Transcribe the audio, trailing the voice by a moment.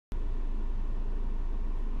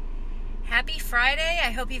Happy Friday. I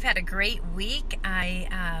hope you've had a great week. I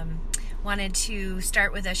wanted to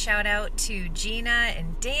start with a shout out to Gina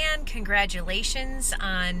and Dan. Congratulations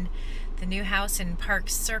on the new house in Park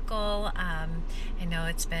Circle. I know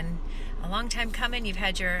it's been a long time coming. You've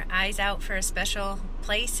had your eyes out for a special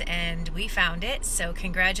place and we found it. So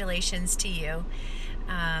congratulations to you.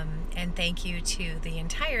 And thank you to the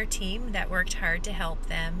entire team that worked hard to help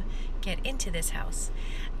them get into this house.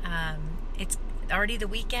 It's already the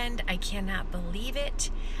weekend. I cannot believe it.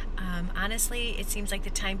 Honestly, it seems like the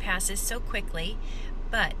time passes so quickly,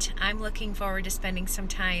 but I'm looking forward to spending some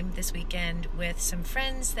time this weekend with some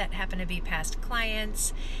friends that happen to be past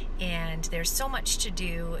clients, and there's so much to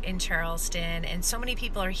do in Charleston, and so many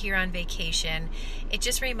people are here on vacation. It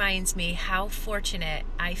just reminds me how fortunate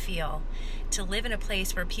I feel to live in a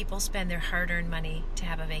place where people spend their hard-earned money to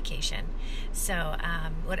have a vacation. So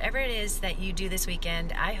whatever it is that you do this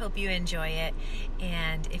weekend, I hope you enjoy it.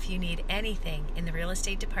 And if you need anything in the real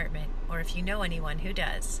estate department, or if you know anyone who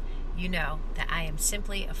does, you know that I am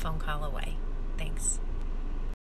simply a phone call away. Thanks.